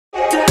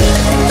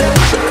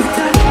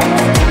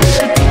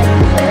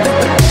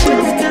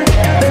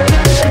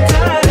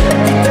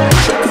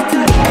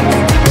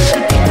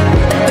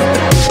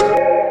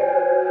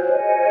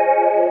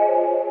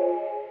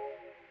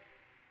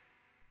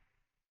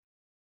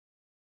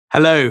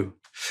Hello.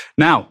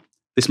 Now,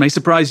 this may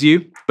surprise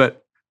you,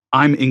 but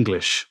I'm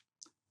English.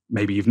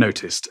 Maybe you've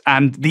noticed.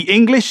 And the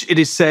English, it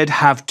is said,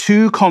 have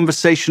two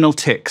conversational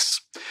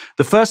tics.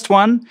 The first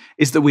one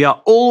is that we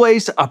are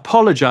always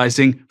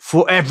apologizing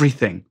for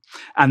everything.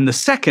 And the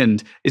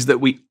second is that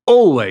we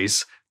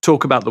always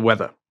talk about the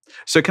weather.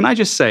 So can I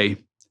just say,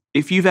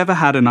 if you've ever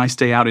had a nice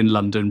day out in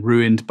London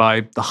ruined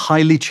by the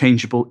highly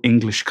changeable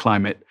English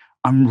climate,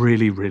 I'm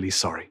really, really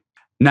sorry.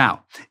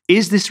 Now,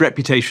 is this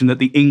reputation that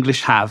the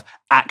English have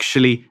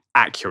actually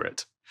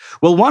accurate?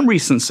 Well, one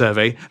recent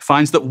survey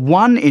finds that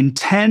 1 in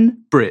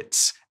 10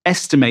 Brits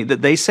estimate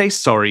that they say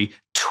sorry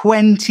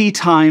 20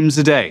 times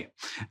a day.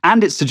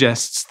 And it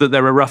suggests that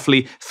there are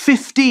roughly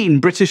 15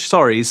 British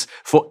sorries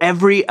for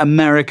every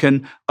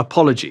American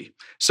apology.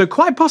 So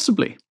quite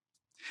possibly.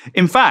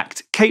 In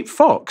fact, Kate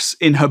Fox,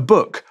 in her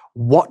book,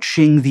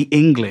 Watching the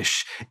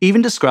English,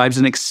 even describes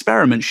an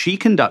experiment she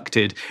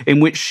conducted in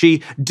which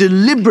she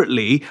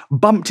deliberately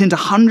bumped into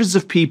hundreds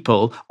of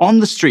people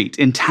on the street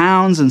in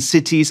towns and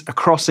cities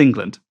across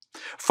England.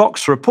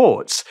 Fox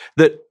reports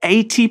that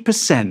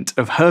 80%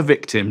 of her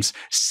victims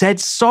said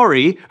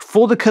sorry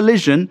for the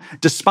collision,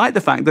 despite the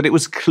fact that it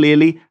was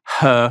clearly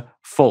her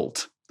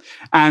fault.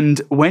 And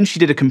when she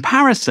did a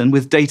comparison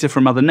with data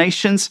from other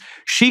nations,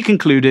 she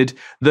concluded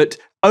that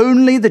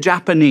only the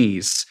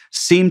Japanese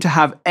seem to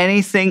have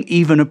anything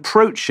even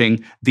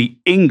approaching the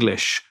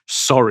English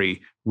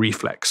sorry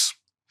reflex.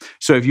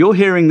 So if you're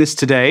hearing this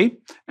today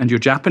and you're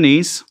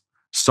Japanese,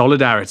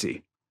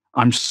 solidarity.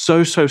 I'm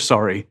so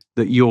sorry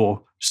that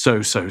you're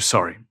so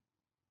sorry.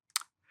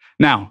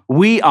 Now,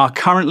 we are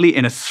currently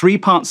in a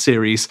 3-part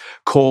series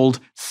called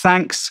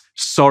Thanks,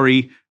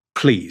 Sorry,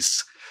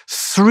 Please.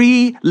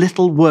 3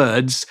 little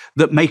words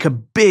that make a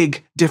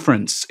big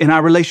difference in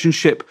our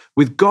relationship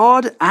with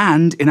God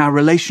and in our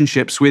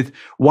relationships with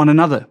one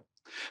another.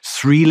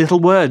 3 little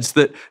words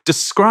that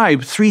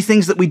describe 3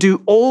 things that we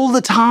do all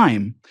the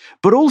time,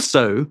 but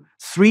also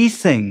 3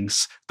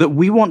 things that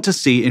we want to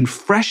see in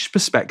fresh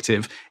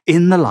perspective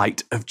in the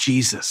light of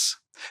Jesus.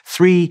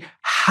 3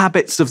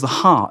 habits of the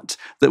heart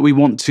that we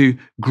want to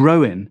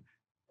grow in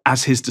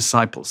as his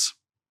disciples.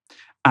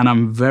 And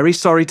I'm very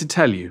sorry to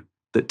tell you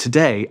that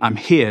today I'm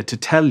here to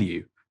tell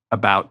you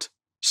about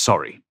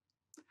sorry.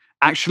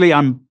 Actually,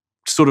 I'm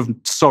sort of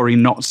sorry,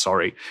 not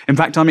sorry. In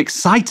fact, I'm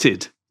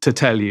excited to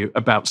tell you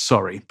about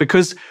sorry,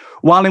 because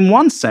while in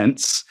one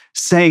sense,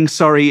 saying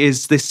sorry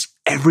is this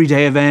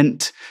everyday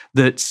event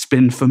that's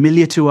been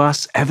familiar to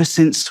us ever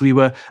since we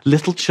were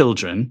little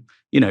children,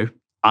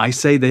 I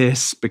say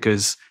this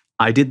because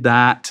I did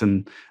that,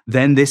 and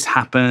then this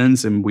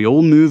happens, and we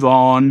all move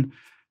on.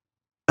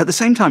 At the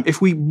same time,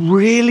 if we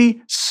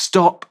really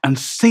stop and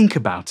think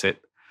about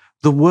it,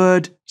 the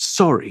word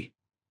sorry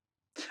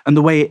and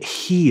the way it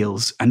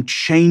heals and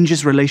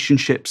changes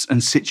relationships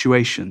and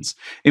situations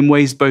in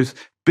ways both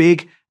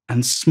big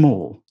and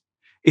small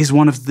is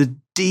one of the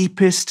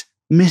deepest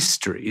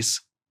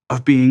mysteries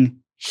of being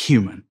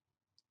human.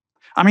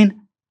 I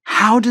mean,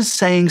 how does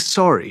saying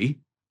sorry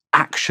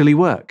actually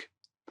work?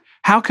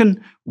 How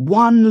can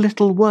one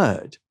little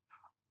word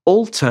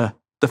alter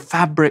the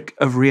fabric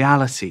of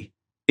reality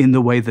in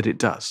the way that it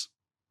does?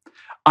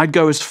 I'd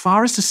go as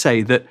far as to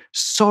say that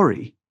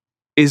sorry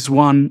is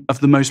one of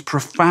the most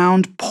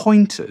profound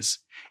pointers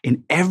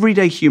in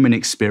everyday human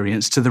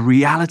experience to the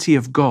reality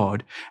of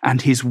God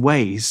and his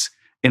ways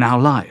in our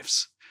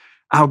lives.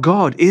 Our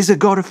God is a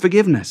God of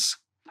forgiveness,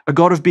 a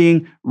God of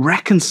being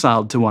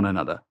reconciled to one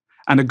another,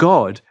 and a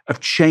God of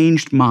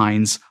changed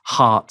minds,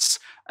 hearts,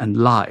 and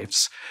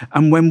lives.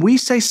 And when we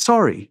say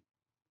sorry,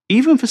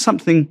 even for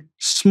something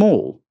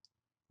small,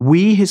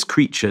 we, his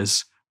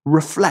creatures,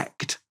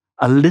 reflect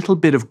a little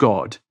bit of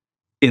God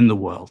in the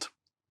world.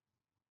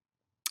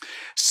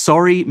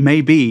 Sorry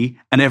may be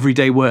an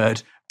everyday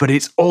word, but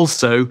it's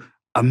also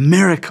a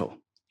miracle.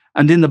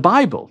 And in the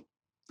Bible,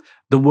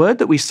 the word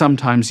that we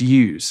sometimes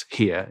use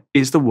here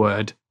is the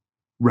word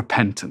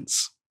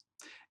repentance.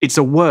 It's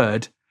a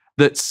word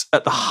that's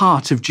at the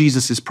heart of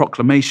Jesus'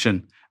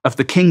 proclamation of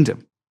the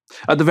kingdom.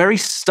 At the very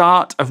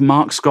start of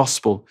Mark's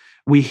gospel,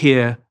 we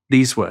hear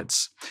these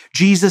words.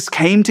 Jesus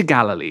came to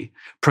Galilee,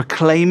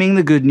 proclaiming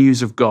the good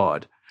news of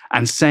God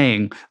and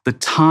saying, the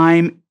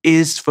time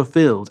is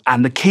fulfilled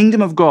and the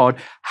kingdom of God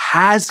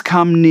has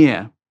come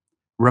near.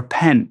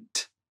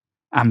 Repent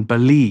and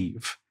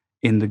believe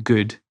in the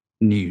good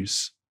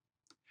news.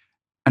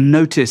 And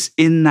notice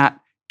in that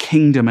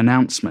kingdom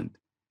announcement,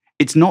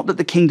 it's not that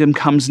the kingdom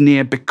comes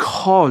near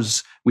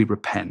because we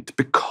repent,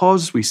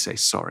 because we say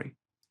sorry.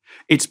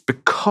 It's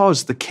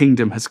because the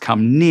kingdom has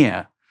come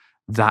near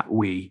that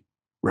we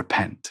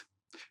repent.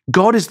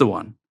 God is the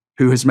one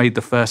who has made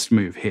the first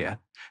move here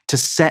to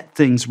set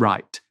things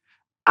right.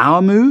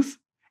 Our move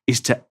is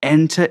to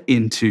enter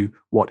into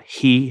what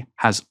he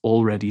has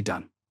already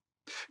done,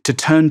 to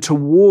turn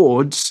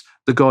towards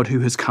the God who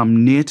has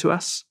come near to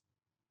us.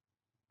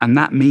 And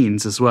that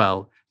means as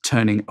well,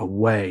 turning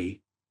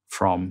away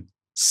from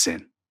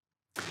sin.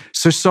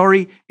 So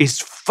sorry is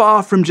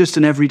far from just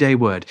an everyday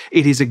word.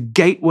 It is a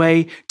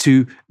gateway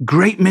to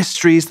great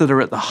mysteries that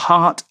are at the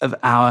heart of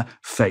our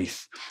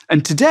faith.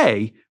 And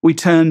today we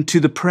turn to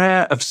the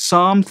prayer of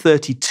Psalm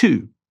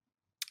 32,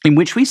 in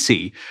which we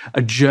see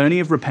a journey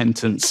of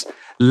repentance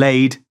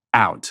laid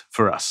out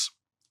for us.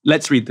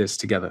 Let's read this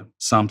together,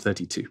 Psalm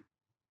 32.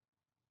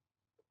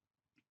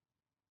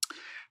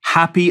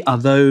 Happy are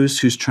those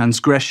whose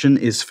transgression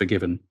is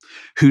forgiven,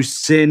 whose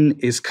sin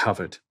is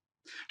covered.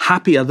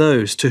 Happy are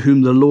those to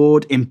whom the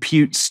Lord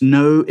imputes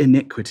no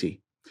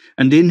iniquity,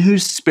 and in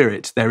whose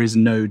spirit there is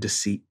no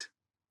deceit.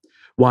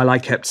 While I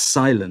kept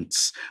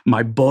silence,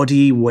 my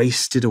body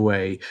wasted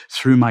away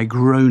through my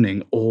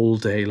groaning all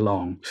day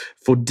long.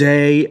 For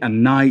day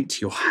and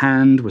night your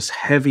hand was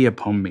heavy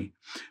upon me.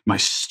 My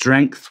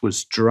strength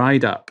was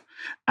dried up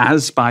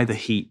as by the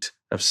heat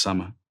of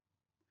summer.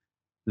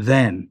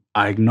 Then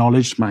I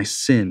acknowledged my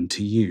sin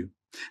to you,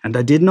 and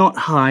I did not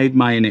hide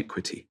my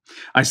iniquity.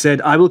 I said,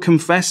 I will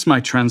confess my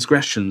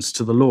transgressions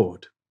to the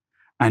Lord,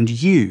 and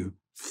you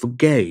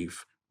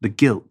forgave the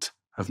guilt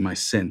of my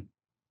sin.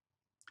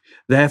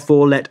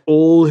 Therefore, let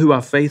all who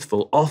are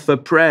faithful offer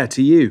prayer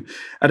to you.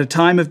 At a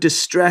time of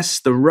distress,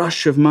 the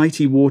rush of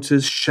mighty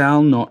waters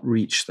shall not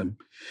reach them.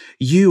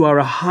 You are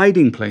a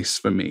hiding place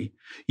for me.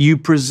 You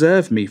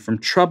preserve me from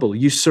trouble.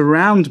 You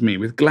surround me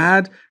with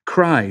glad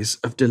cries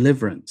of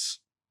deliverance.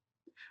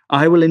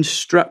 I will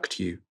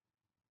instruct you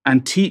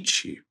and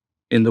teach you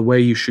in the way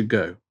you should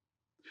go.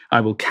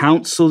 I will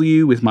counsel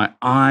you with my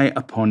eye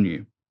upon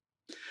you.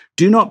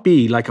 Do not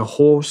be like a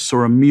horse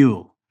or a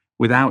mule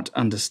without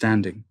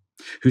understanding,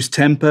 whose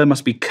temper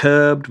must be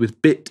curbed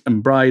with bit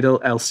and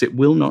bridle, else it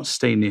will not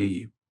stay near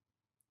you.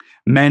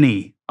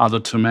 Many are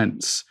the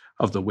torments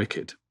of the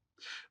wicked,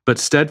 but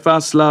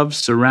steadfast love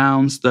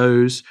surrounds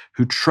those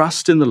who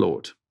trust in the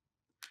Lord.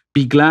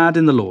 Be glad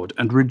in the Lord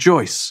and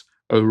rejoice,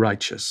 O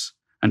righteous,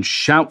 and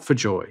shout for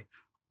joy,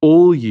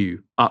 all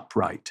you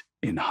upright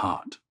in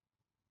heart.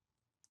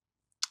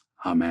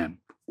 Amen.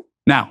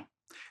 Now,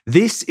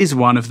 this is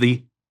one of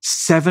the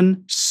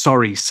 7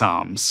 sorry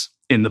psalms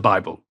in the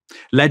Bible.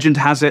 Legend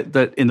has it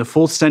that in the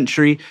 4th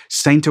century,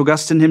 St.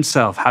 Augustine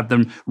himself had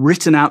them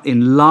written out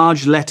in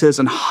large letters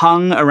and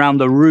hung around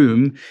the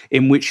room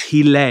in which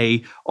he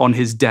lay on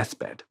his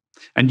deathbed.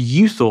 And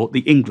you thought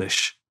the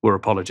English were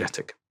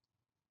apologetic.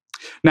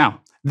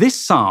 Now, this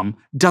psalm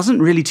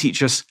doesn't really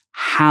teach us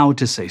how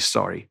to say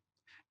sorry.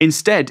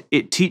 Instead,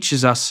 it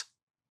teaches us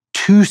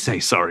to say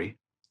sorry.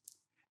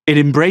 It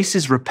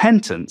embraces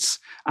repentance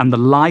and the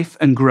life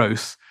and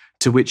growth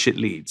to which it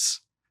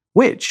leads,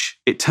 which,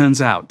 it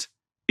turns out,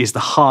 is the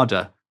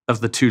harder of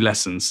the 2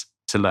 lessons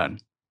to learn.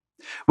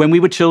 When we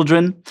were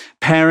children,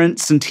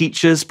 parents and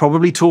teachers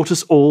probably taught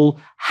us all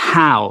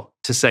how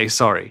to say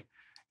sorry.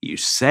 You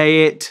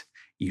say it,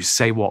 you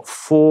say what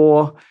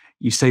for,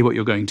 you say what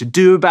you're going to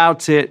do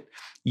about it,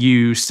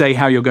 you say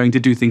how you're going to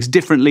do things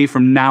differently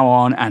from now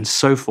on, and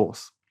so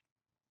forth.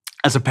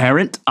 As a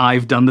parent,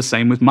 I've done the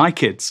same with my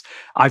kids.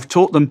 I've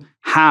taught them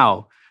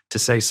how to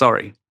say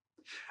sorry.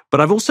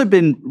 But I've also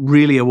been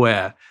really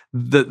aware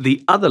that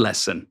the other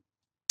lesson,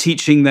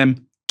 teaching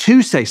them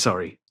to say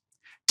sorry,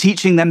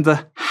 teaching them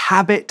the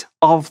habit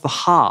of the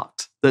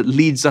heart that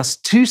leads us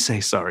to say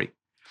sorry,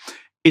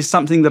 is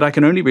something that I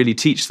can only really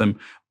teach them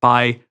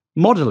by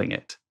modeling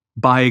it,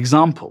 by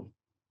example.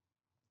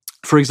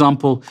 For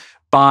example,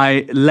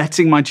 by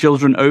letting my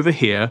children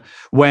overhear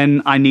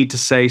when I need to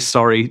say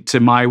sorry to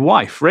my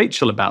wife,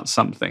 Rachel, about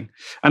something.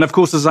 And of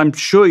course, as I'm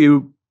sure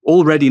you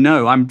already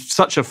know, I'm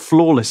such a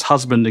flawless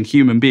husband and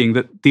human being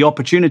that the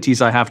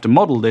opportunities I have to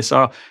model this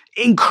are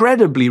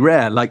incredibly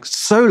rare, like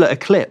solar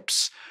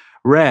eclipse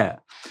rare.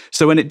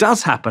 So when it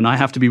does happen, I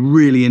have to be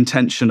really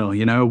intentional,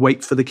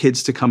 wait for the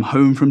kids to come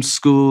home from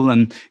school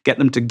and get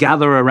them to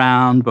gather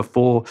around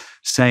before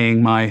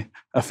saying my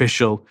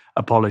official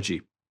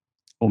apology,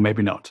 or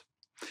maybe not.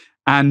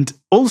 And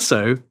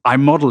also, I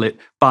model it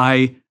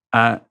by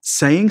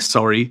saying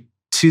sorry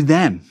to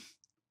them,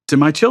 to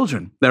my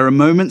children. There are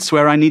moments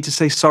where I need to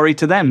say sorry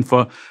to them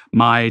for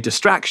my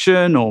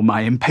distraction or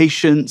my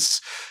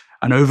impatience,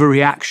 an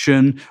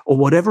overreaction, or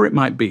whatever it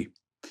might be.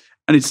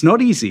 And it's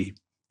not easy,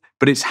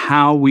 but it's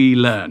how we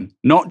learn,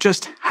 not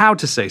just how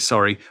to say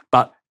sorry,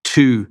 but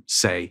to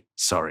say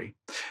sorry.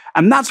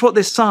 And that's what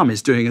this psalm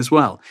is doing as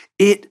well.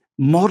 It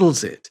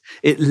models it.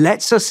 It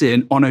lets us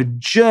in on a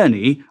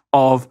journey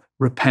of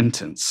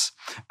repentance.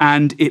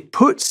 And it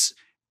puts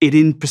it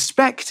in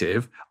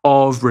perspective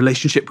of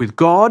relationship with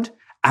God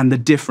and the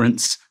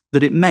difference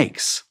that it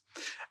makes.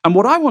 And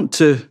what I want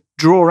to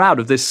draw out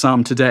of this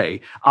psalm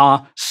today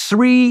are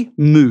 3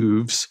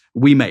 moves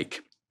we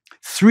make.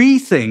 3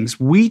 things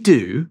we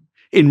do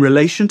in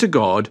relation to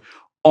God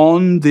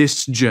on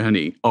this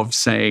journey of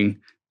saying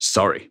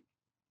sorry.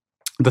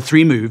 The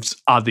 3 moves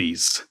are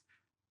these: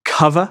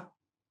 cover,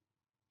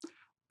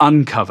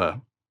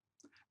 uncover,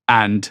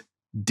 and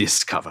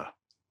discover.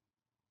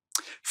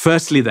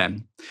 Firstly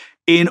then,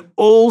 in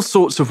all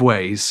sorts of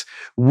ways,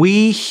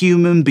 we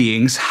human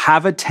beings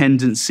have a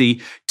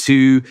tendency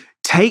to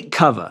take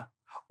cover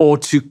or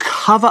to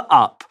cover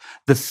up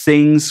the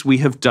things we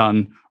have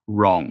done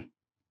wrong.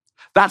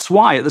 That's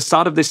why at the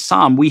start of this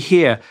psalm, we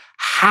hear,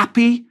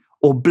 happy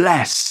or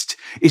blessed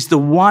is the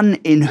one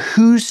in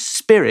whose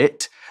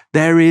spirit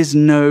there is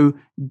no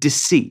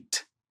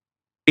deceit.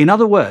 In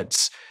other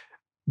words,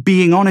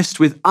 being honest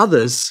with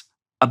others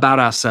about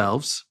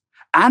ourselves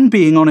and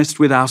being honest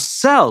with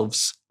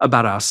ourselves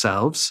about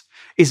ourselves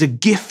is a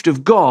gift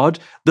of God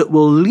that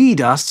will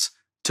lead us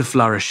to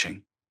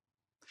flourishing.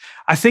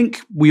 I think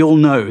we all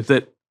know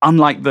that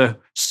unlike the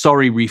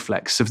sorry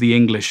reflex of the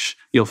English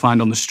you'll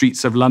find on the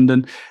streets of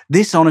London,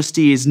 this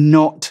honesty is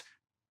not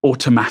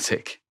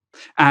automatic.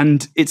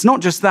 And it's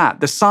not just that.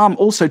 The psalm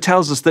also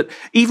tells us that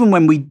even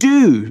when we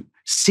do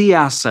see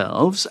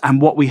ourselves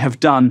and what we have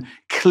done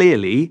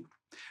clearly,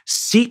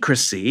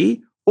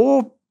 secrecy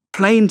or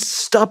plain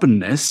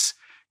stubbornness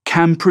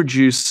can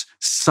produce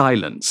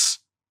silence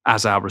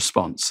as our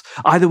response.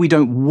 Either we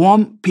don't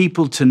want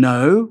people to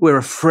know, we're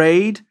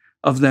afraid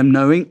of them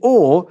knowing,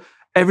 or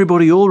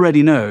everybody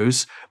already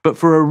knows, but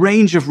for a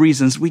range of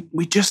reasons,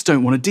 we just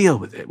don't want to deal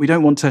with it. We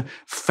don't want to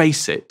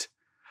face it.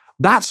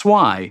 That's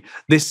why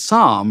this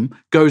psalm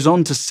goes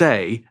on to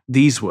say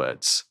these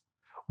words,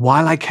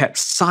 "While I kept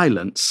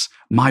silence,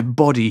 my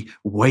body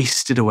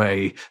wasted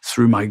away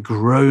through my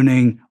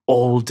groaning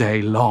all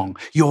day long.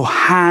 Your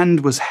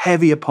hand was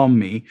heavy upon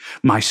me.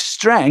 My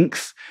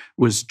strength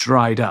was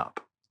dried up."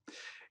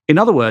 In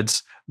other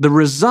words, the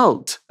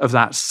result of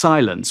that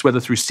silence, whether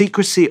through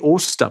secrecy or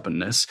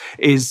stubbornness,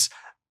 is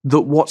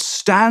that what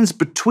stands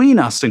between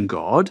us and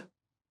God,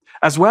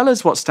 as well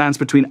as what stands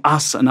between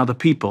us and other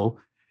people,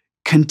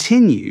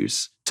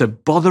 continues to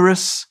bother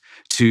us,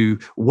 to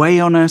weigh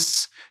on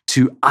us,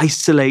 to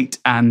isolate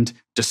and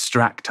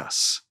distract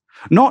us.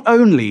 Not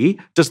only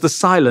does the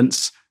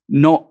silence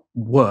not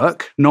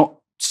work, not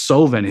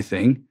solve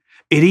anything,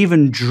 it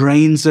even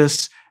drains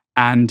us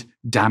and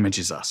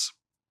damages us.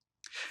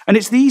 And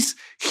it's these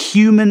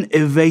human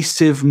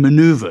evasive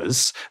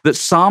maneuvers that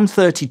Psalm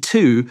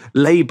 32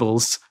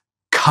 labels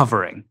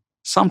covering.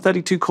 Psalm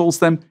 32 calls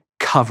them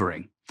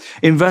covering.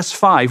 In verse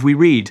 5, we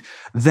read,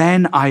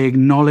 "Then I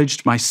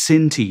acknowledged my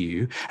sin to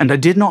you, and I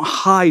did not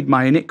hide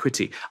my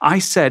iniquity. I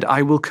said,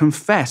 I will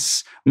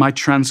confess my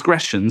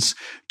transgressions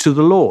to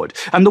the Lord."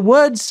 And the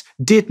words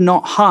 "did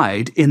not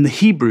hide" in the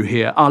Hebrew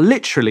here are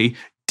literally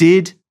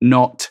 "did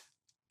not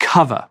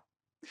cover."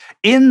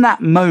 In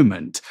that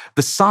moment,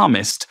 the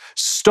psalmist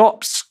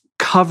stops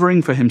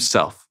covering for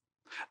himself.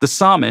 The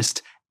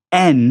psalmist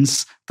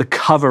ends the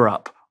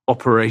cover-up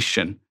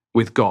operation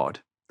with God.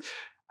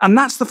 And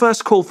that's the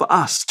first call for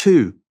us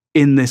too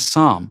in this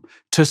psalm,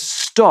 to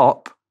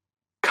stop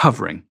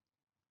covering.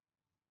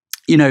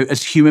 You know,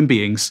 as human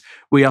beings,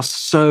 we are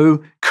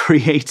so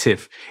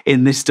creative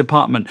in this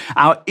department.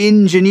 Our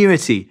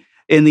ingenuity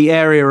in the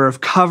area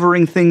of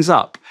covering things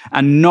up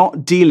and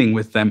not dealing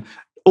with them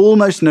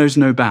almost knows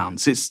no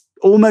bounds. It's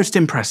almost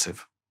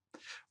impressive.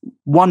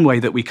 One way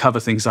that we cover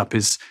things up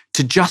is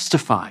to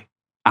justify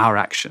our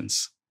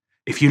actions.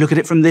 If you look at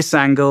it from this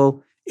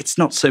angle, it's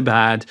not so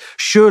bad.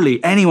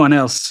 Surely anyone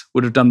else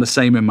would have done the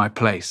same in my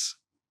place.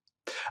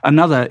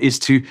 Another is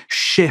to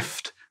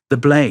shift the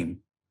blame.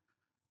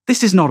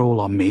 This is not all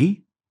on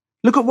me.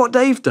 Look at what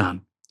they've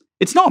done.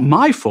 It's not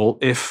my fault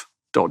if ...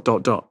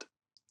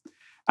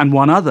 And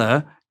one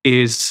other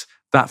is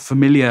that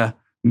familiar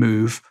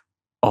move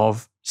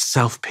of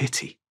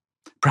self-pity.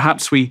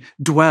 Perhaps we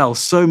dwell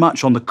so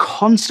much on the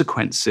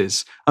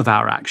consequences of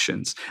our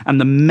actions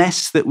and the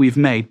mess that we've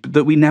made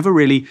that we never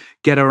really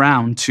get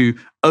around to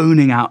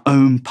owning our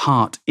own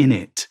part in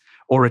it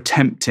or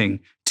attempting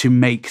to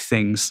make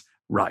things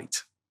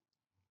right.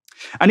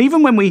 And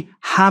even when we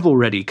have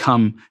already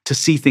come to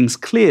see things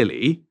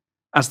clearly,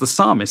 as the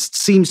psalmist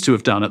seems to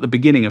have done at the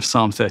beginning of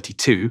Psalm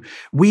 32,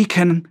 we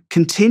can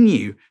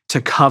continue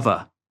to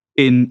cover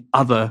in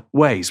other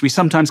ways. We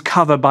sometimes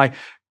cover by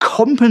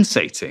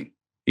compensating.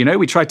 You know,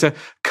 we try to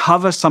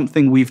cover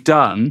something we've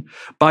done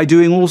by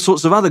doing all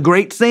sorts of other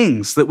great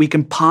things that we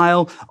can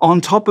pile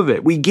on top of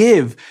it. We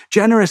give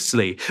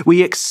generously.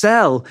 We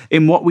excel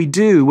in what we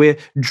do. We're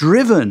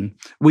driven.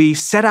 We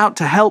set out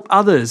to help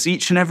others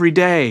each and every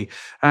day.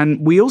 And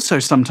we also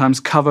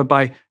sometimes cover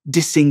by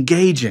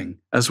disengaging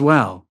as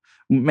well.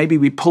 Maybe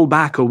we pull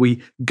back or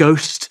we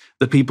ghost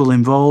the people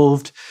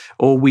involved,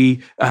 or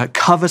we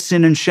cover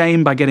sin and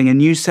shame by getting a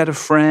new set of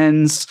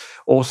friends,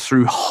 or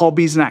through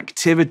hobbies and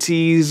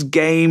activities,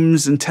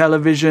 games and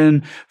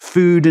television,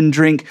 food and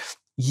drink.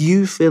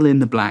 You fill in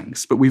the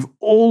blanks, but we've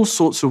all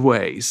sorts of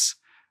ways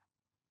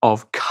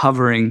of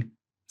covering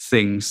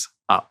things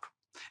up.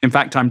 In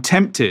fact, I'm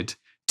tempted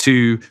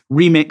to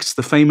remix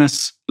the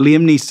famous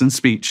Liam Neeson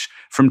speech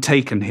from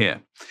Taken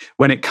here.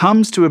 When it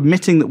comes to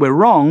admitting that we're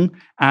wrong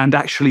and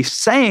actually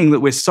saying that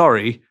we're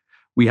sorry,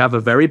 we have a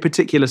very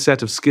particular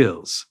set of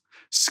skills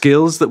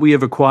that we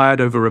have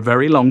acquired over a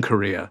very long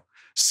career,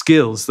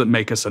 skills that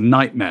make us a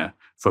nightmare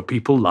for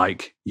people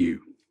like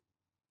you.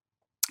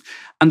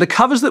 And the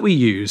covers that we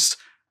use,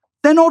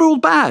 they're not all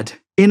bad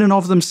in and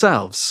of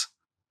themselves,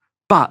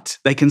 but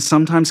they can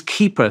sometimes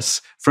keep us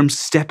from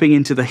stepping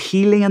into the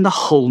healing and the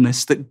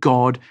wholeness that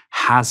God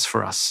has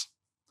for us.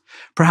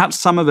 Perhaps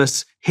some of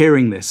us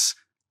hearing this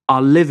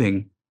are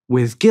living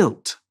with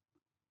guilt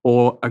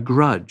or a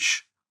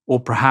grudge or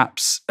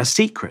perhaps a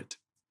secret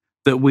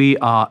that we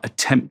are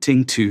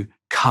attempting to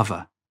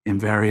cover in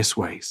various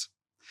ways.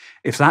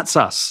 If that's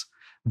us,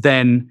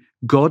 then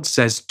God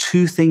says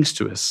two things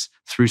to us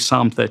through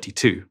Psalm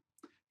 32.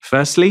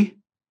 Firstly,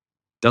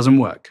 doesn't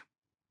work.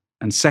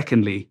 And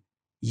secondly,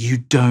 you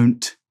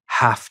don't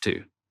have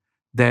to.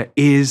 There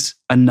is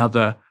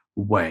another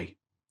way.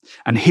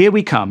 And here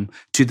we come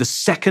to the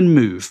second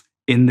move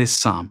in this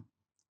psalm: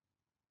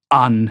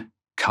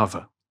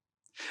 uncover.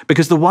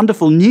 Because the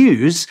wonderful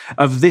news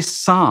of this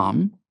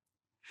psalm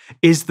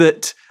is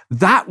that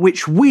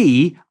which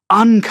we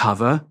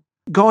uncover,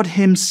 God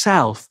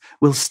himself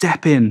will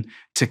step in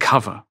to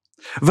cover.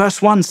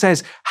 Verse 1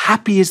 says,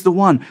 happy is the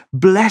one,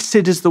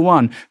 blessed is the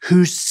one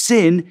whose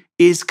sin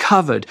is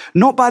covered,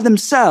 not by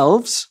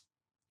themselves,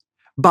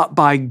 but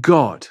by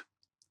God.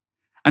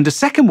 And a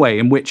second way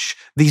in which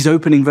these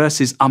opening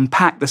verses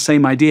unpack the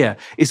same idea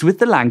is with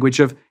the language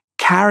of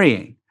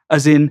carrying,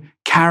 as in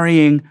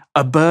carrying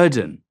a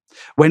burden.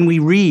 When we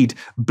read,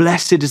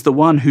 blessed is the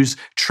one whose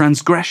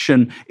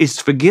transgression is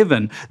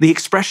forgiven, the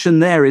expression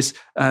there is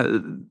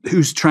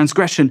whose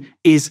transgression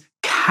is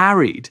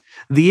carried.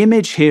 The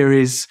image here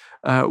is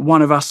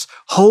one of us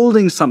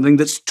holding something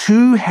that's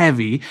too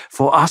heavy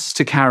for us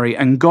to carry,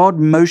 and God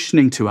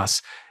motioning to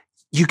us,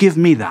 you give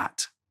me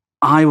that.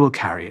 I will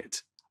carry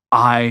it.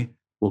 I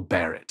will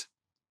bear it.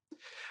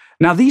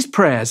 Now, these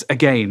prayers,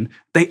 again,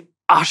 they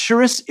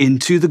usher us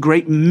into the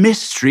great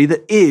mystery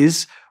that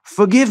is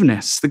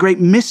forgiveness, the great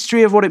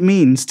mystery of what it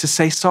means to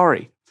say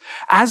sorry.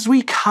 As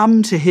we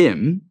come to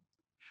him,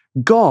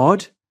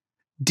 God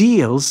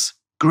deals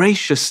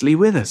graciously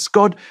with us.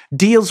 God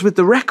deals with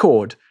the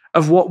record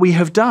of what we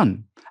have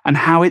done and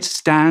how it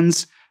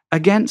stands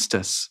against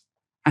us,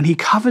 and he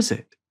covers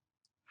it.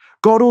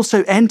 God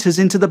also enters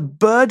into the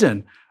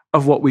burden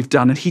of what we've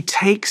done, and he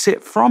takes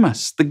it from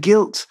us, the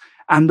guilt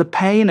and the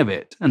pain of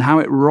it, and how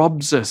it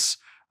robs us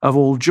of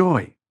all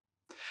joy.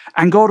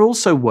 And God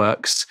also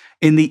works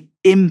in the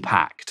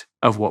impact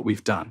of what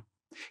we've done.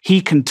 He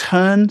can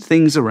turn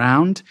things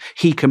around,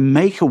 he can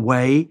make a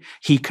way,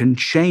 he can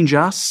change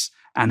us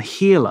and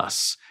heal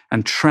us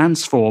and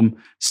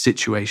transform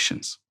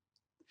situations.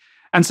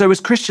 And so as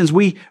Christians,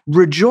 we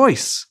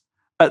rejoice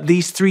at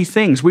these three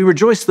things. We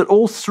rejoice that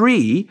all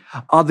three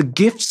are the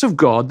gifts of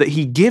God that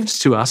he gives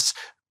to us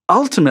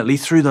ultimately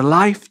through the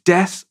life,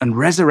 death, and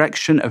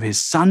resurrection of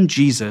his Son,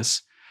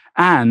 Jesus,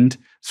 and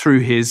through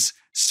his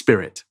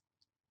Spirit.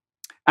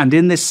 And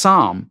in this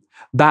psalm,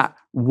 that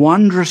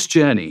wondrous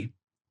journey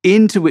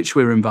into which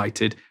we're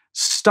invited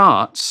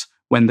starts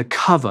when the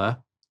cover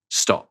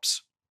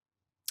stops.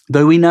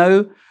 Though we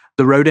know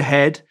the road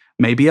ahead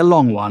may be a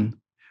long one,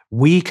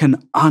 we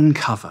can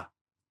uncover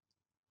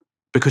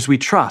because we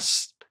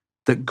trust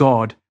that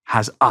God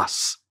has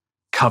us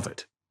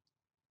covered.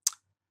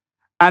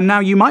 And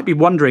now you might be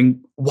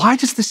wondering, why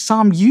does this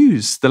psalm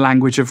use the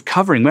language of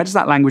covering? Where does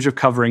that language of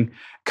covering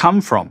come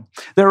from?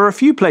 There are a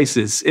few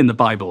places in the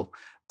Bible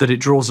that it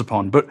draws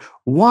upon, but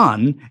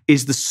one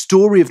is the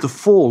story of the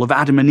fall of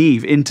Adam and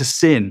Eve into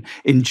sin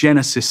in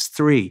Genesis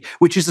 3,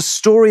 which is a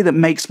story that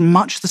makes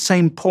much the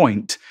same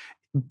point,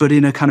 but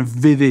in a kind of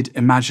vivid,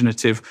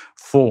 imaginative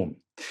form.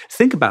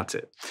 Think about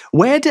it.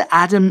 Where do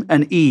Adam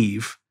and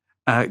Eve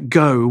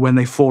go when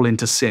they fall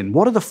into sin?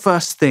 What are the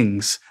first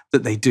things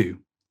that they do?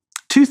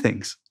 Two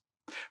things.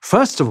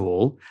 First of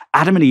all,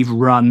 Adam and Eve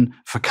run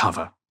for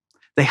cover.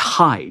 They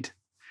hide.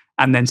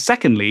 And then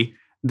secondly,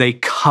 they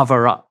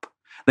cover up.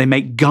 They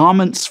make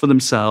garments for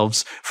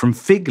themselves from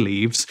fig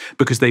leaves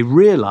because they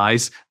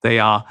realize they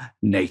are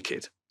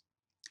naked.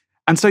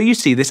 And so you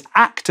see, this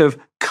act of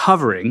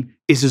covering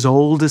is as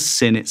old as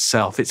sin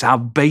itself. It's our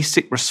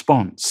basic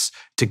response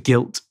to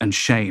guilt and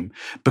shame.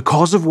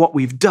 Because of what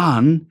we've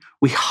done,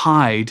 we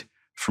hide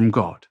from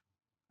God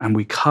and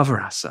we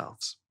cover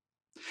ourselves.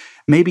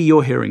 Maybe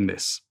you're hearing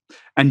this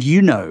and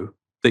you know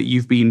that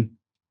you've been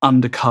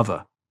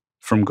undercover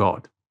from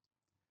God.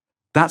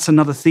 That's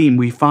another theme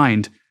we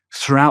find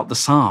throughout the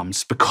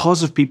Psalms.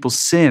 Because of people's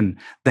sin,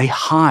 they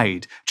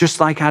hide, just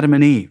like Adam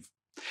and Eve.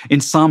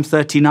 In Psalm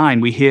 39,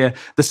 we hear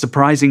the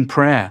surprising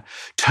prayer,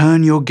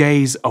 "Turn your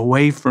gaze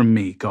away from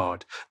me,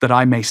 God, that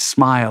I may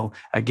smile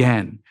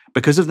again."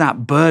 Because of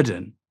that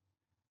burden,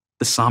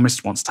 the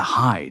psalmist wants to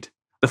hide.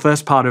 The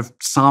first part of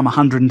Psalm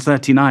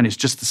 139 is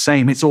just the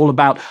same. It's all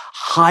about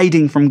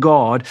hiding from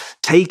God,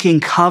 taking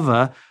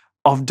cover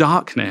of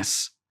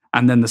darkness.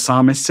 And then the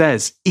psalmist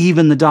says,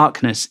 even the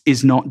darkness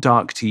is not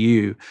dark to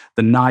you.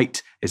 The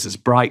night is as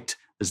bright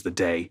as the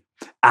day.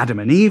 Adam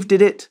and Eve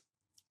did it.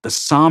 The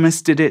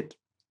psalmist did it.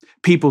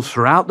 People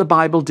throughout the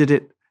Bible did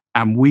it.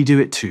 And we do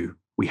it too.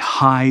 We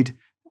hide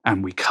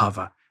and we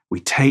cover. We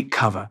take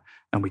cover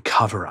and we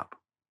cover up.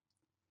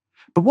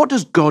 But what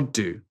does God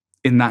do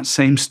in that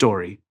same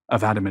story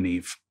of Adam and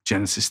Eve,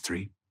 Genesis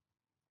 3?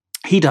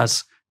 He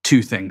does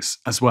two things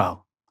as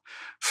well.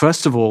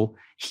 First of all,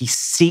 he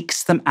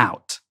seeks them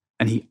out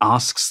and he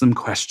asks them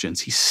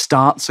questions. He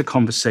starts a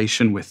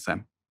conversation with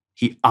them.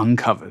 He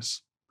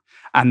uncovers.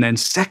 And then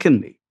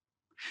secondly,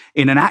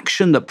 in an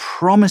action that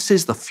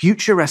promises the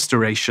future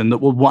restoration that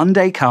will one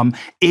day come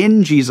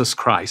in Jesus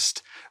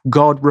Christ,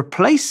 God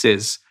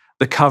replaces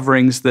the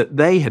coverings that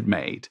they had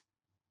made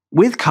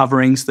with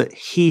coverings that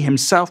he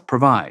himself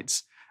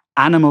provides,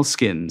 animal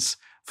skins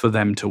for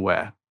them to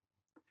wear.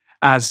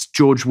 As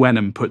George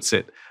Wenham puts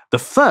it, the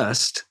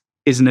first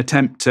is an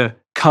attempt to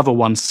cover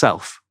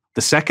oneself.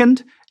 The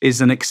second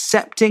is an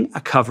accepting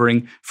a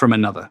covering from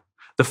another.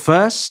 The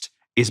first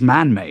is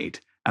man-made,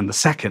 and the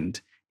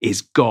second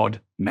is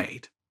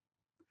God-made.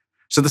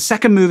 So the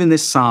second move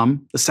this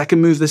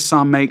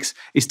psalm makes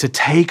is to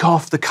take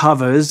off the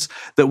covers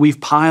that we've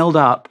piled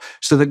up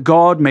so that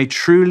God may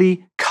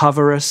truly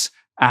cover us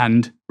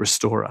and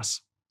restore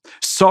us.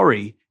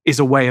 Sorry is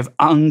a way of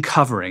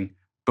uncovering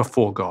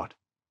before God.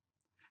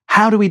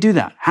 How do we do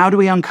that? How do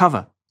we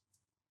uncover?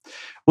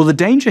 Well, the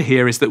danger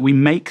here is that we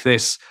make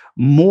this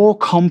more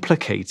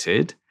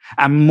complicated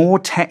and more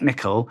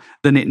technical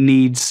than it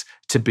needs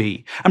to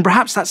be. And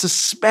perhaps that's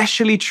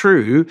especially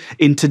true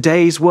in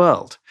today's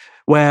world,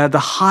 where the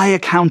high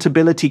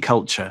accountability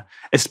culture,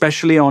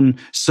 especially on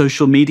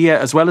social media,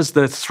 as well as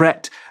the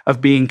threat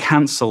of being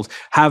cancelled,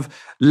 have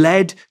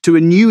led to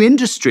a new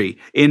industry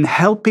in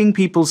helping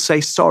people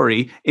say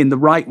sorry in the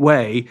right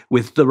way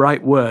with the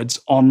right words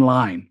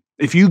online.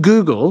 If you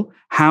Google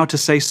how to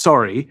say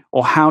sorry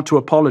or how to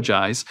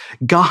apologize,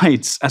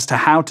 guides as to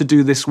how to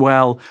do this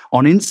well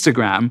on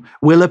Instagram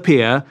will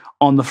appear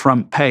on the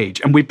front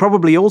page. And we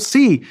probably all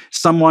see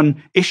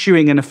someone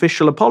issuing an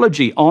official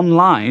apology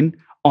online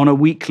on a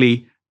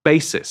weekly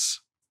basis.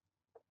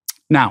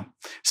 Now,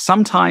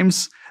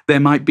 sometimes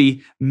there might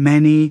be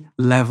many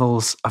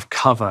levels of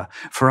cover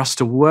for us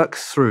to work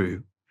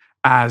through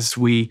as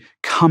we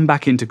come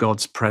back into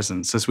God's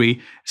presence, as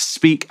we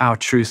speak our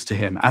truth to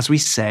him, as we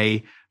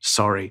say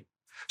sorry.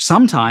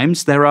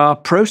 Sometimes there are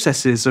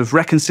processes of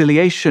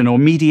reconciliation or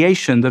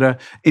mediation that are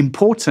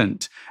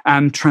important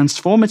and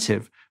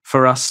transformative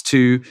for us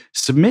to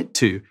submit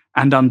to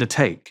and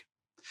undertake.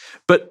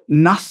 But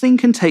nothing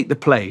can take the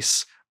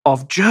place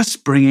of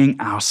just bringing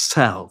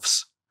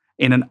ourselves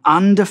in an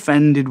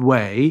undefended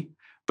way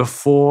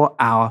before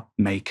our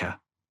Maker,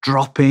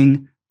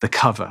 dropping the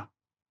cover.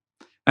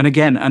 And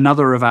again,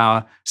 another of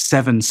our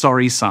 7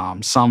 sorry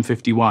psalms, Psalm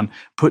 51,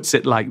 puts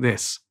it like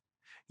this: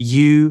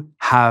 You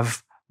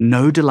have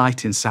no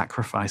delight in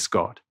sacrifice,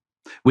 God.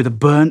 With a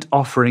burnt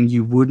offering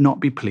you would not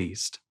be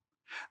pleased.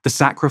 The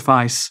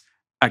sacrifice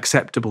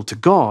acceptable to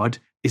God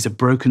is a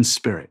broken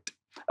spirit.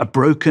 A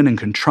broken and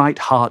contrite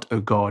heart, O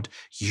God,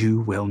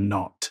 you will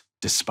not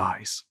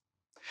despise.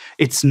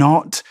 It's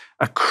not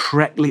a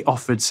correctly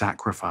offered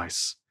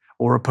sacrifice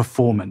or a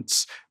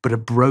performance, but a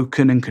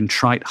broken and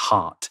contrite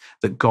heart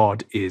that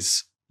God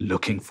is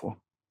looking for.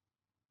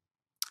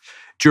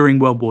 During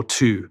World War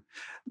II,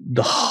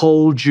 the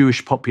whole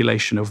Jewish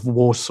population of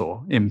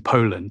Warsaw in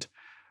Poland,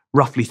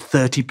 roughly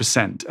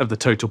 30% of the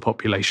total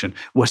population,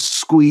 were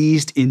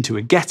squeezed into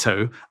a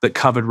ghetto that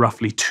covered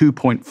roughly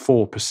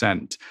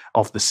 2.4%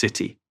 of the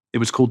city. It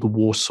was called the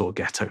Warsaw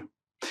Ghetto.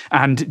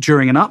 And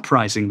during an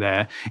uprising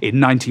there in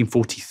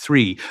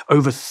 1943,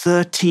 over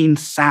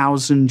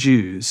 13,000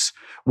 Jews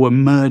were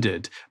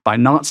murdered by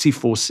Nazi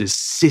forces,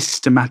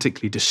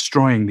 systematically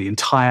destroying the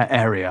entire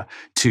area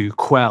to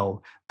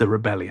quell the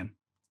rebellion.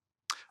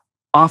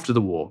 After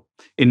the war,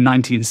 in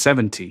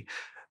 1970,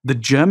 the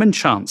German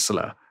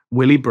Chancellor,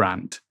 Willy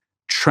Brandt,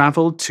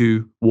 traveled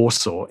to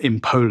Warsaw in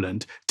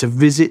Poland to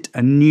visit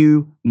a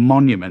new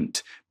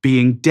monument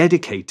being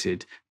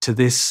dedicated to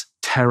this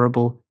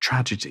terrible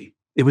tragedy.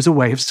 It was a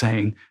way of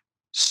saying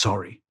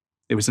sorry.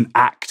 It was an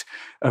act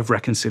of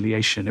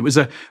reconciliation. It was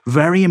a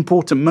very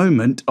important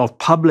moment of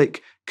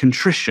public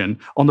contrition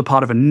on the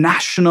part of a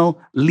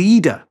national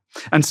leader.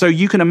 And so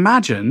you can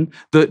imagine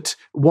that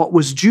what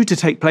was due to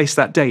take place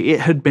that day, it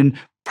had been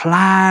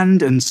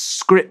planned and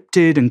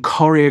scripted and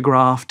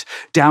choreographed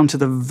down to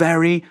the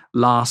very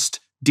last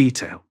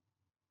detail.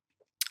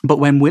 But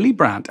when Willy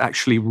Brandt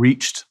actually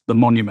reached the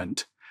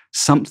monument,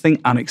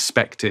 something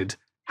unexpected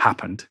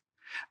happened.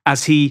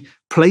 As he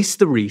placed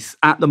the wreath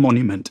at the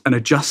monument and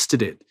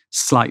adjusted it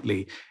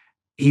slightly,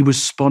 he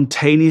was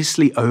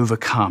spontaneously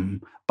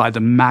overcome by the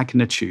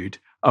magnitude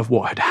of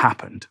what had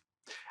happened.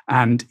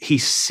 And he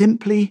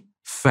simply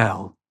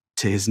fell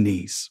to his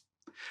knees.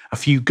 A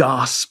few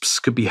gasps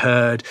could be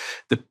heard.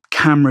 The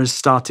cameras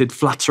started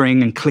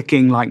fluttering and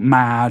clicking like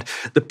mad.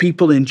 The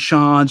people in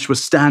charge were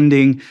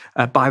standing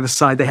by the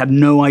side. They had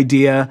no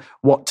idea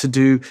what to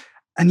do.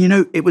 And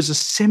it was a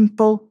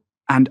simple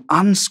and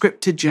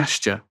unscripted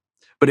gesture,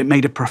 but it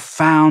made a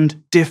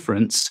profound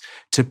difference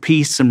to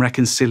peace and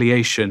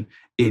reconciliation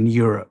in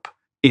Europe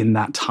in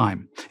that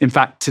time. In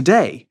fact,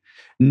 today,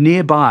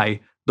 nearby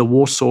the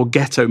Warsaw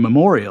Ghetto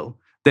Memorial,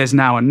 there's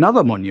now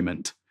another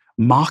monument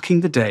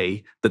marking the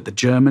day that the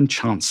German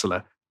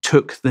Chancellor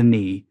took the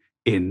knee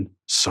in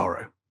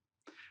sorrow.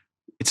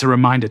 It's a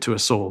reminder to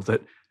us all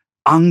that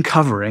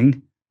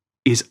uncovering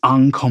is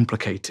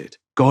uncomplicated.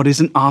 God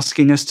isn't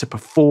asking us to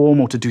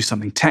perform or to do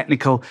something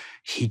technical.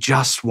 He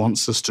just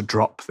wants us to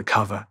drop the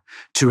cover,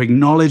 to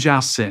acknowledge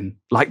our sin,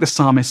 like the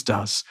psalmist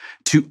does,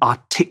 to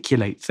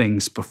articulate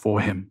things before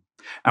him.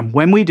 And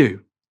when we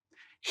do,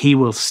 he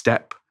will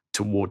step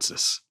towards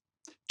us.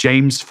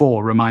 James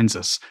 4 reminds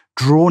us,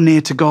 draw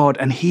near to God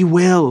and he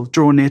will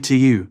draw near to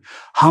you.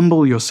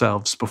 Humble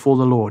yourselves before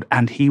the Lord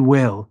and he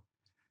will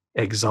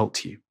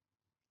exalt you.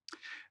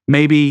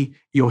 Maybe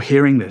you're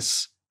hearing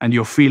this and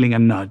you're feeling a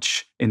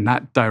nudge in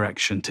that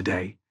direction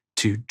today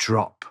to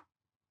drop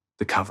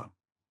the cover.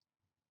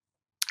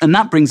 And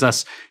that brings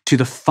us to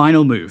the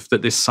final move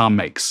that this psalm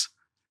makes.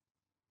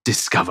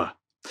 Discover.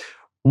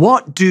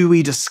 What do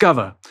we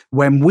discover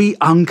when we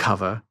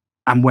uncover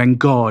and when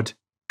God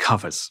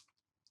covers?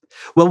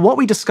 Well, what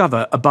we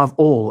discover above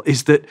all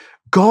is that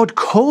God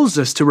calls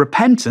us to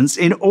repentance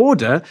in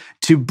order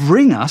to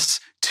bring us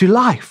to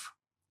life.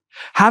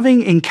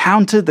 Having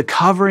encountered the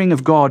covering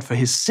of God for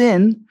his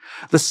sin,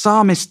 the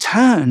psalmist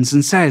turns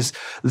and says,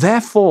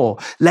 therefore,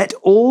 let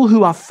all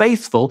who are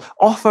faithful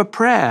offer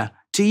prayer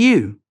to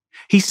you.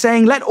 He's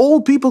saying, let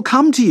all people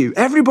come to you.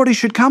 Everybody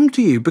should come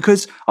to you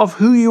because of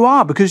who you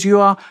are, because you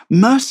are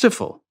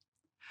merciful.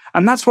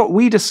 And that's what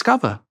we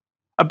discover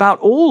about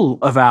all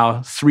of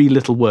our three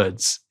little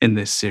words in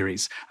this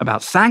series,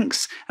 about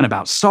thanks and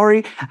about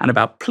sorry and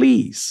about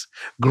please.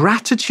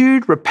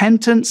 Gratitude,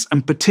 repentance,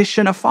 and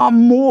petition are far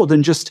more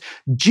than just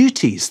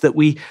duties that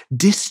we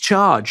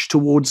discharge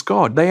towards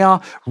God. They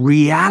are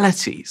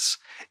realities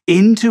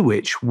into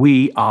which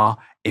we are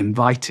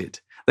invited.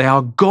 They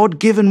are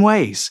God-given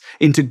ways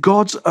into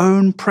God's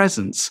own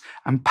presence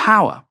and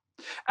power.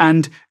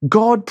 And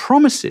God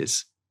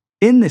promises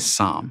in this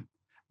psalm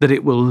that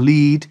it will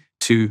lead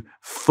to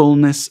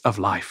fullness of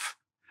life.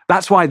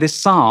 That's why this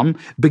psalm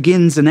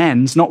begins and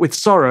ends not with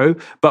sorrow,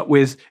 but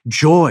with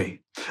joy.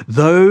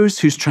 Those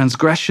whose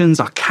transgressions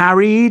are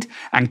carried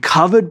and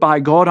covered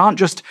by God aren't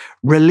just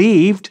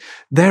relieved,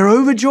 they're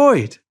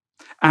overjoyed.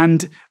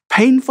 And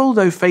painful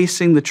though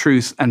facing the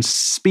truth and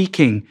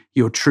speaking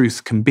your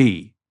truth can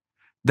be,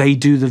 they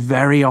do the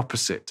very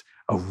opposite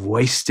of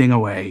wasting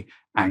away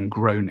and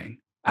groaning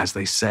as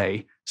they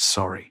say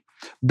sorry.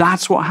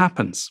 That's what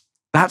happens.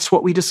 That's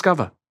what we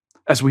discover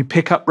as we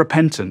pick up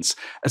repentance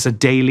as a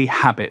daily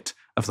habit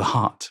of the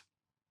heart.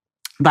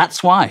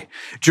 That's why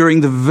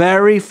during the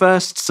very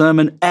first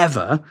sermon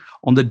ever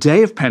on the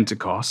day of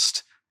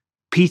Pentecost,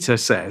 Peter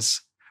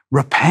says,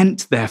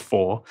 repent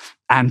therefore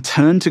and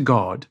turn to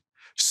God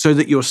so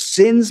that your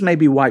sins may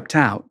be wiped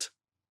out.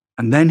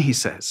 And then he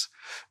says,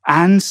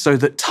 and so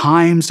that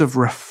times of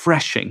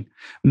refreshing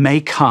may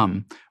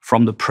come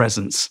from the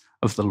presence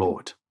of the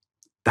Lord.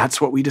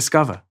 That's what we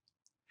discover.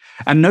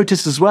 And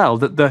notice as well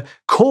that the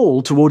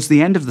call towards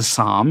the end of the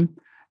psalm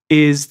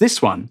is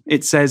this one.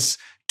 It says,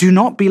 do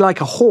not be like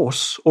a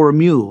horse or a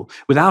mule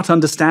without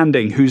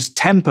understanding, whose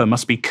temper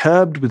must be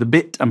curbed with a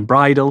bit and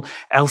bridle,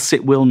 else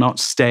it will not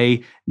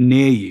stay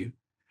near you.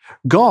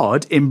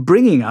 God, in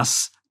bringing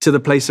us to the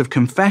place of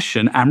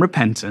confession and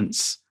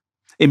repentance,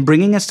 in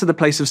bringing us to the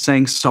place of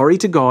saying sorry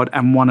to God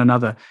and one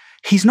another,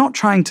 he's not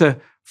trying to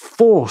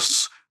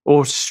force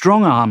or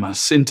strong arm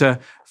us into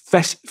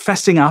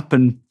fessing up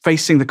and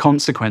facing the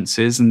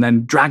consequences and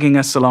then dragging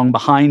us along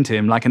behind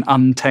him like an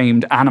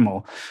untamed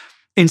animal.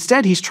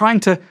 Instead, he's trying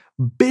to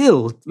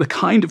build the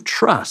kind of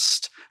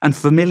trust and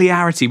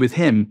familiarity with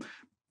him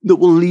that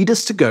will lead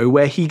us to go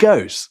where he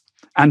goes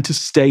and to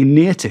stay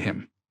near to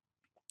him.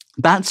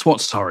 That's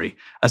what sorry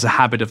as a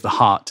habit of the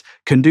heart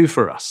can do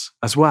for us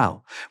as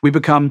well. We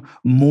become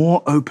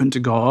more open to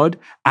God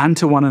and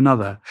to one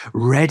another,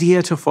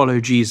 readier to follow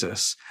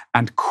Jesus,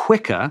 and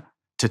quicker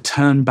to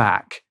turn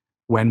back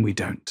when we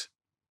don't.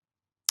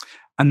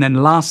 And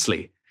then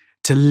lastly,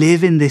 to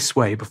live in this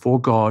way before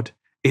God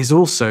is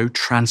also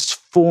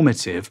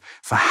transformative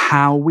for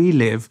how we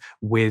live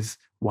with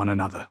one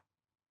another.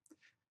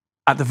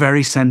 At the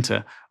very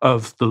center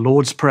of the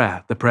Lord's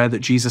Prayer, the prayer that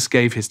Jesus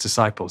gave his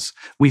disciples,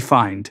 we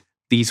find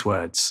these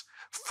words,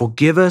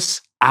 forgive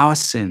us our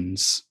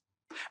sins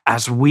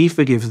as we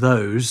forgive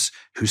those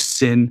who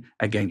sin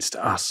against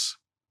us.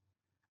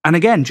 And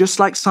again, just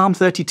like Psalm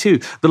 32,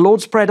 the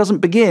Lord's Prayer doesn't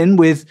begin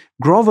with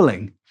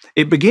groveling.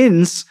 It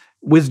begins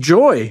with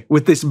joy,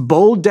 with this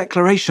bold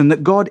declaration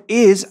that God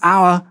is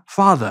our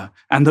Father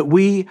and that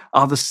we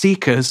are the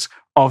seekers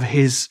of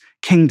his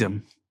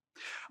kingdom.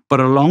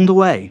 But along the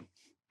way,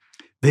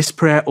 this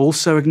prayer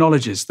also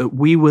acknowledges that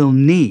we will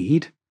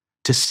need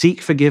to seek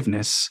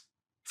forgiveness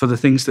for the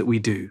things that we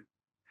do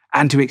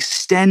and to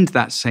extend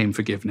that same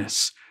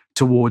forgiveness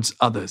towards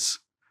others,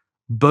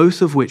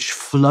 both of which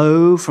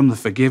flow from the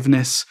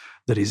forgiveness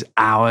that is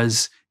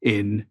ours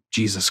in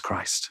Jesus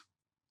Christ.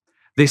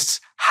 This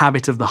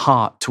habit of the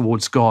heart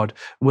towards God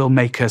will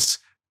make us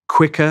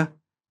quicker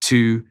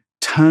to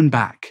turn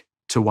back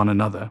to one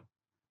another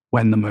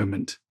when the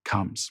moment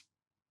comes.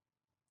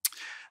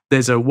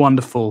 There's a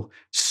wonderful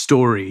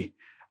story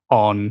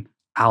on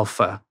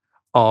Alpha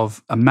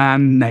of a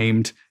man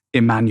named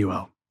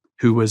Emmanuel,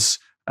 who was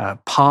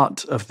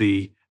part of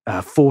the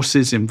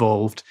forces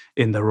involved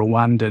in the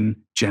Rwandan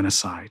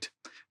genocide.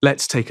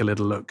 Let's take a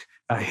little look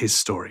at his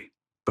story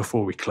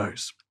before we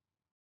close.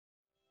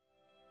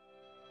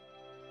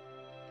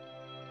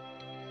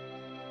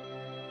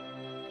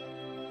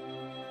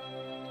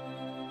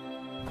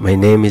 My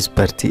name is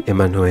Barty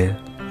Emmanuel,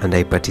 and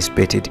I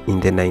participated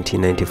in the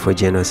 1994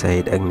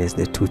 genocide against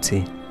the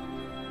Tutsi.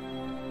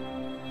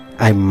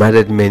 I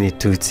murdered many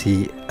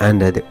Tutsi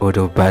under the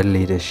order of bad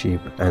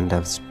leadership and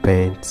have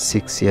spent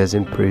 6 years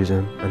in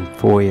prison and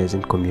 4 years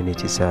in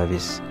community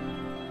service.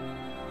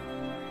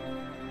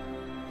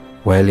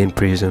 While in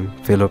prison,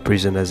 fellow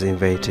prisoners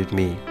invited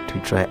me to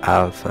try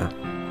Alpha.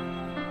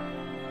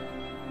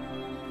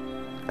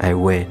 I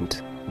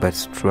went, but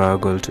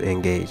struggled to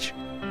engage.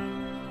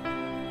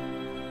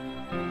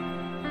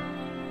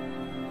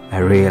 I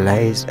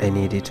realized I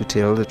needed to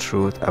tell the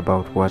truth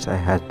about what I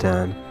had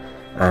done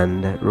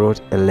and wrote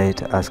a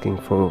letter asking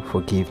for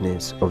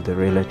forgiveness of the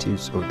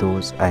relatives of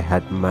those I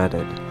had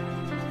murdered.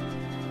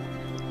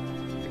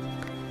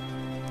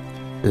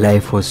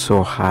 Life was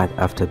so hard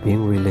after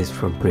being released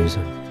from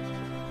prison.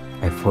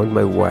 I found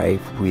my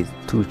wife with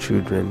 2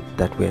 children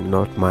that were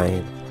not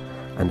mine,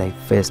 and I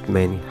faced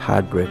many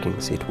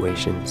heartbreaking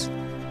situations.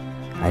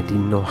 I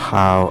didn't know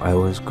how I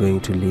was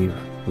going to live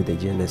with the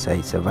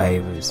genocide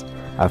survivors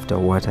after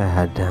what I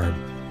had done.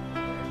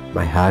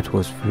 My heart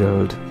was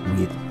filled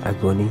with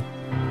agony,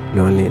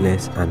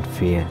 loneliness, and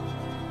fear.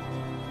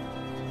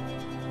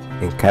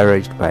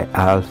 Encouraged by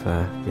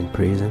Alpha in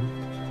prison,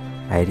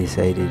 I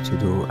decided to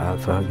do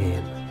Alpha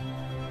again.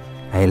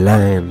 I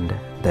learned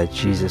that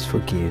Jesus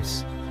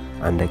forgives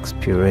and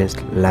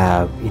experienced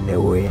love in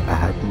a way I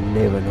had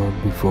never known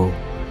before.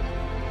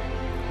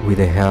 With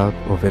the help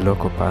of a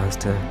local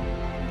pastor,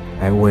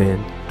 I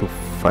went to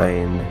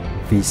find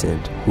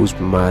Vincent, whose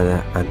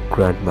mother and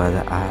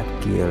grandmother I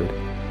had killed,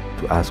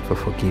 to ask for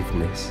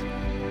forgiveness.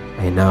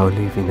 I now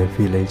live in a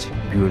village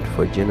built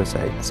for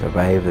genocide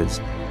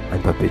survivors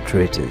and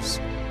perpetrators.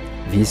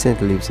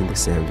 Vincent lives in the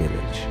same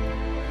village.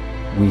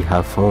 We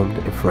have formed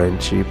a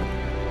friendship,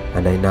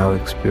 and I now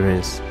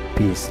experience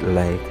peace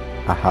like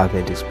I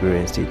haven't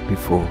experienced it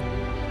before.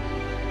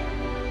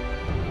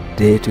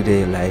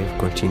 Day-to-day life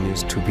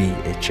continues to be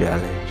a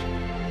challenge,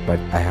 but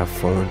I have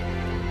found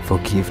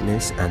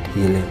forgiveness and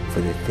healing for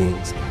the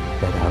things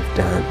that I have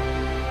done.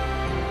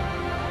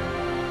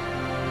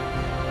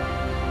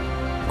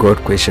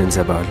 Got questions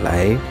about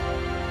life?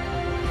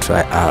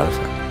 Try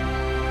Alpha.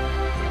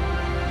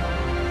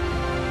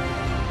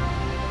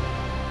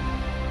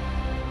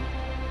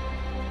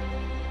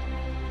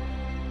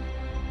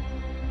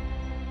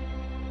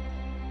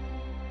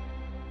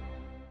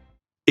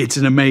 It's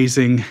an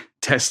amazing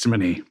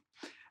testimony,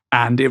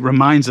 and it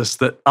reminds us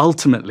that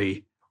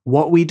ultimately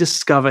what we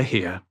discover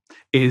here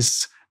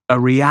is a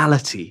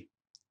reality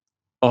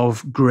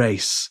of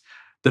grace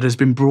that has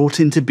been brought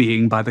into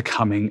being by the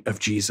coming of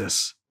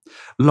Jesus.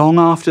 Long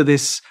after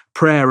this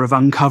prayer of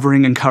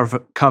uncovering and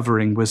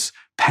covering was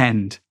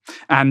penned,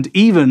 and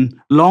even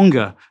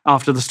longer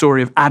after the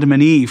story of Adam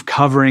and Eve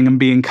covering and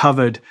being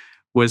covered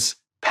was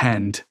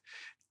penned,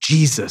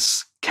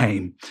 Jesus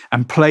came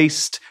and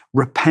placed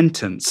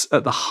repentance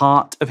at the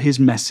heart of his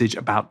message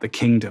about the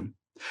kingdom.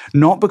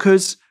 Not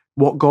because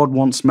what God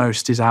wants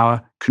most is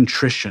our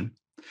contrition,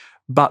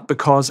 but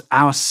because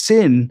our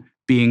sin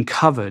being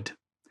covered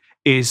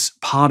is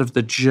part of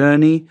the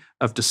journey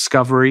of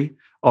discovery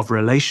of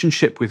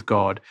relationship with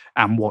God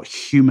and what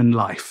human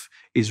life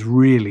is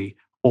really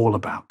all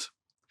about.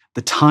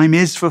 The time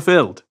is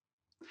fulfilled,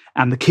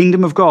 and the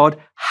kingdom of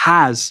God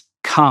has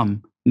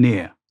come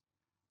near.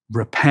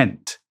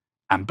 Repent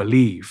and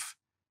believe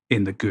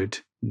in the good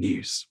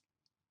news.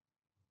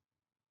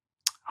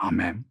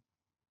 Amen.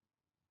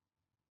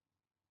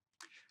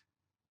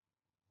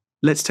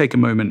 Let's take a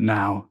moment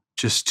now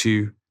just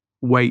to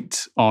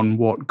wait on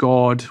what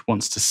God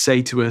wants to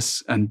say to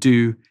us and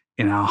do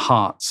in our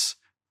hearts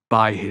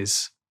by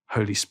his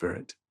Holy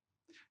Spirit.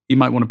 You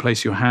might want to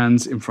place your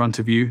hands in front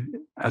of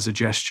you as a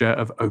gesture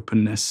of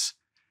openness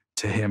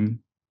to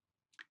him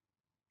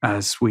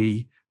as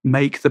we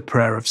make the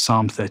prayer of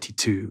Psalm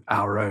 32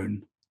 our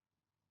own.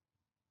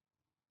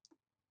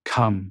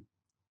 Come,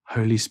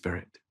 Holy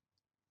Spirit.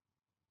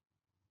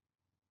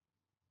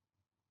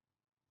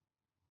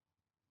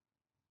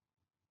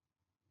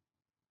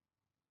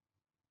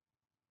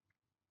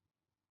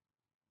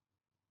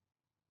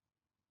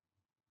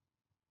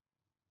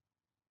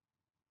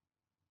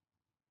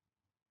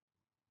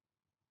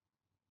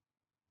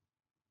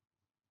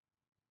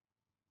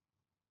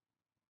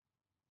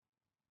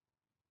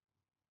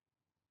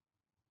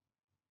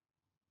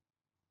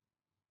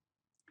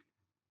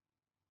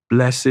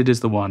 Blessed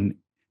is the one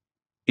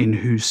in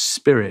whose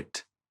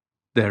spirit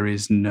there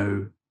is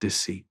no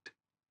deceit.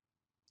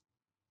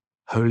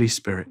 Holy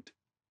Spirit,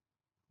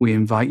 we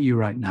invite you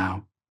right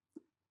now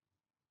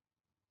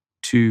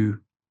to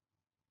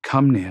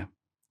come near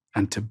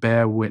and to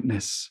bear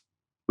witness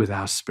with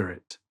our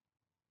spirit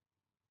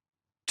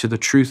to the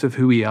truth of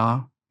who we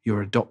are,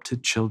 your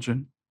adopted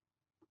children,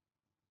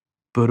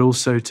 but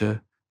also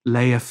to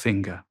lay a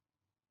finger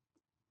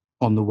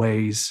on the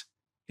ways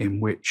in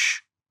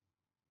which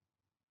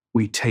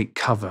we take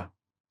cover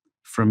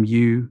from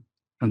you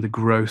and the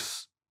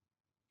growth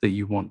that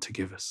you want to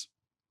give us.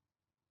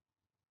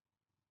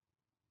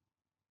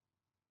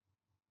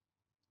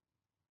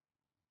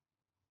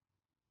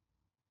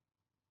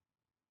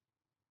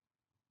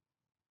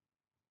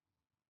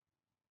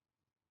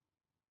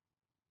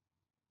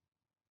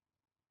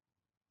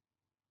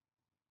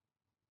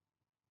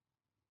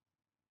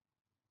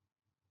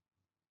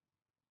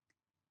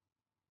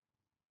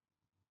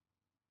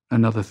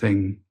 Another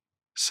thing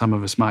some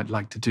of us might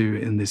like to do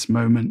in this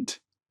moment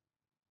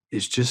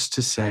is just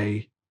to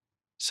say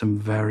some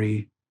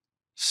very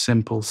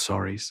simple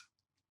sorries,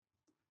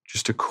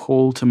 just to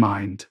call to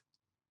mind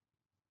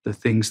the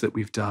things that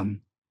we've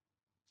done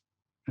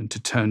and to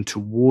turn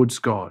towards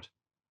God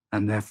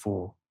and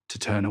therefore to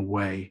turn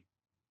away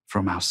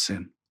from our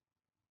sin.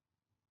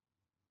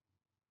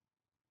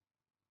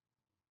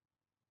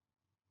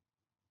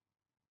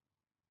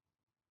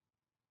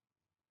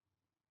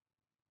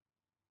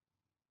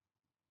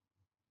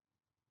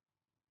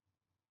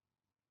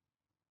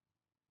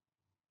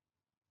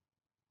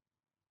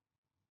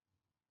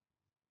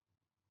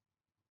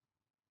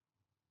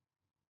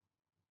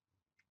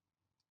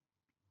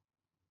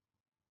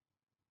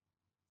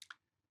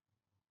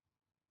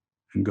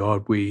 And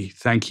God, we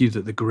thank you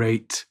that the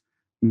great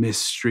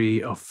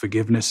mystery of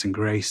forgiveness and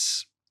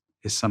grace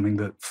is something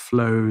that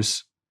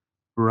flows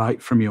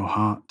right from your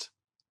heart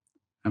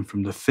and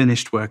from the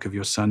finished work of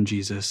your Son,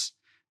 Jesus,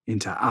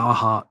 into our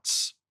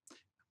hearts,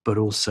 but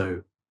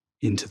also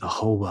into the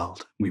whole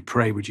world. We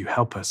pray, would you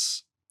help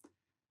us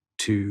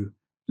to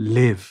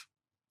live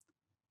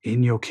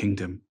in your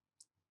kingdom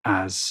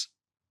as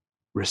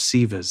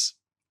receivers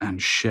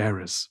and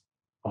sharers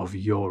of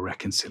your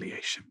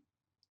reconciliation.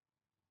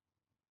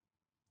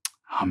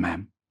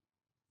 Amen.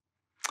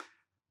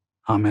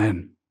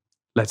 Amen.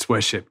 Let's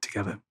worship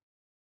together.